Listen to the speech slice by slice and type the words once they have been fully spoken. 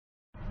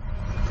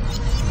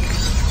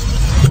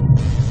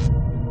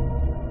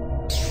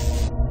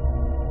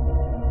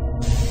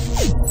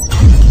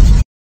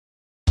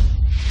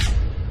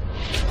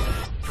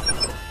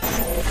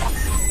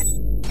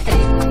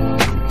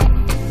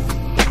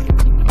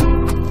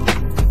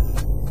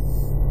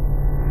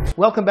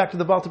Welcome back to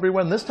the Vault of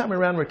Everyone. This time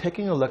around we're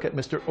taking a look at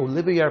Mr.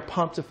 Olivier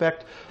Pont's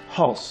effect,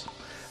 HULSE.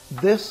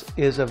 This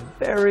is a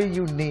very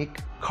unique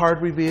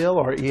card reveal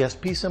or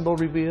ESP symbol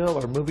reveal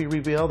or movie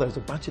reveal. There's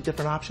a bunch of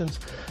different options.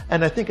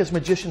 And I think as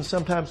magicians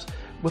sometimes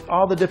with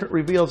all the different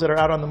reveals that are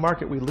out on the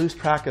market, we lose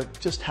track of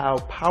just how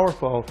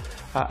powerful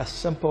a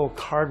simple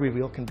card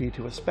reveal can be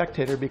to a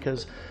spectator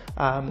because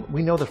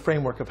we know the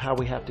framework of how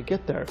we have to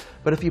get there.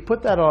 But if you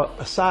put that all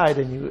aside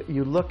and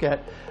you look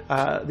at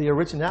the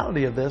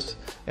originality of this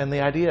and the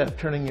idea of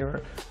turning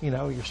your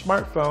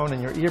smartphone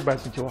and your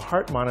earbuds into a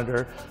heart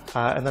monitor,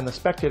 and then the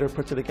spectator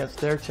puts it against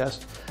their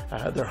chest,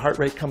 their heart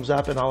rate comes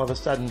up, and all of a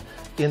sudden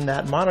in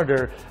that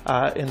monitor,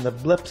 in the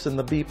blips and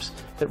the beeps,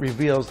 it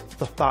reveals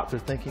the thought they're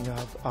thinking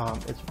of.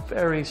 It's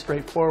very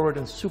straightforward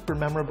and super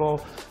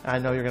memorable. I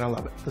know you're going to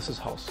love it. This is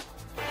HULSE.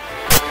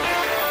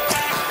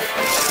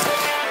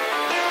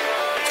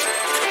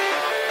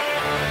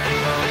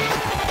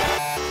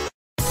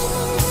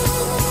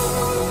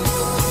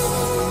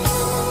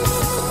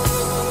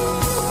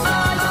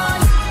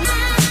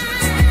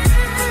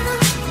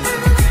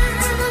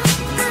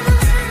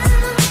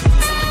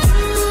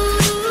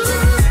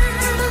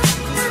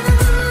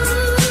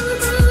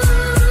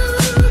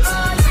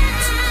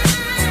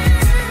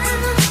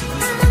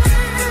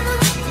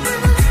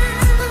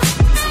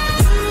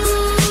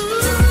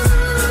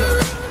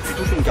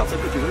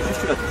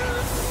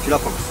 Tu la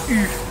prends.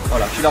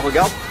 Voilà, tu la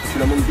regardes, tu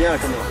la montes bien à la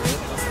caméra.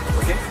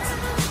 Ok?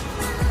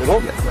 C'est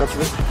bon? Quand tu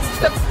veux.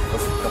 Stop.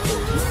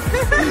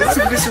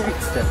 C'est une souris.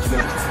 Tu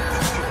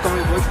tends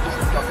les doigts, tu touches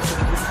la carte,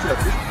 tu la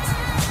touches.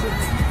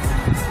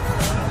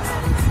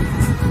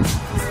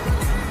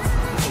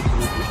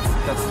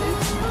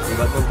 Il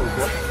va attendre ton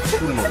cœur,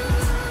 tout le monde.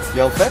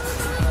 Et en fait,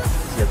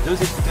 s'il y a deux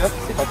écouteurs,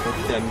 c'est pas pour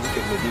écouter la musique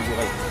avec les deux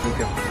oreilles, le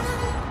cœur.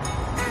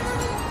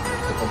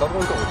 Ça prend pas pour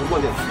longtemps, on te voit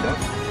bien celui-là,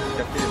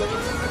 capter les bâtons.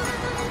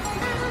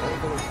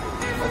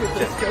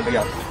 Tiens,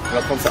 regarde, on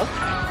va prendre ça.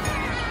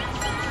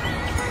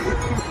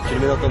 Tu le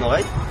mets dans ton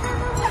oreille.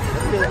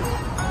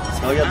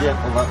 Regarde bien,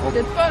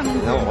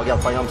 on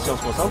regarde par exemple si on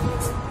se concentre.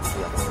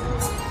 Regarde.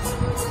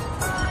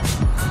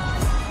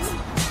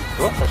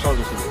 Tu vois, ça change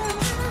de son.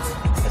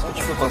 Est-ce que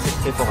tu peux penser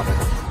très fort à ta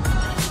tête?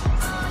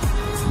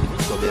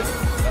 Toi bien.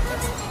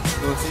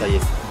 Ça y est.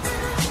 Tu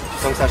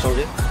sens que ça a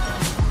changé?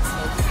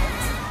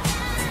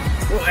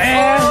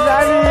 Ouais,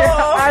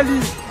 Ali.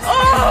 Oh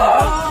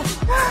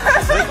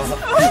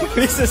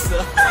oui, c'est ça.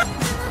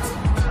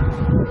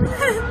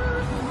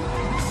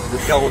 Le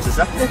carreau, c'est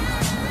ça?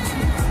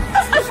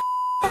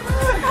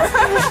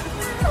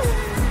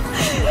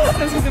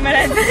 C'est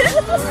malade.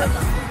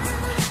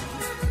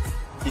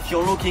 If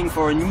you're looking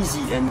for an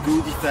easy and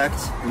good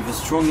effect with a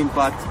strong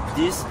impact,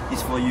 this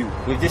is for you.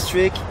 With this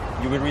trick,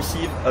 you will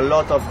receive a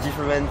lot of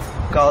different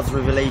cards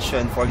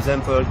revelation. For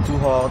example, 2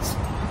 hearts,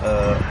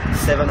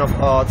 7 of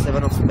hearts,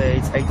 7 of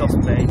spades, 8 of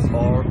spades,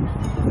 or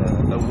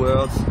a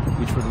word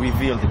which will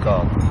reveal the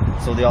card.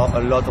 So there are a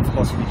lot of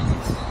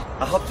possibilities.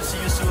 I hope to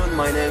see you soon.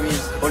 My name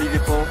is Olivier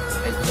Pont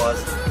and it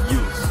was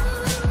HULSE.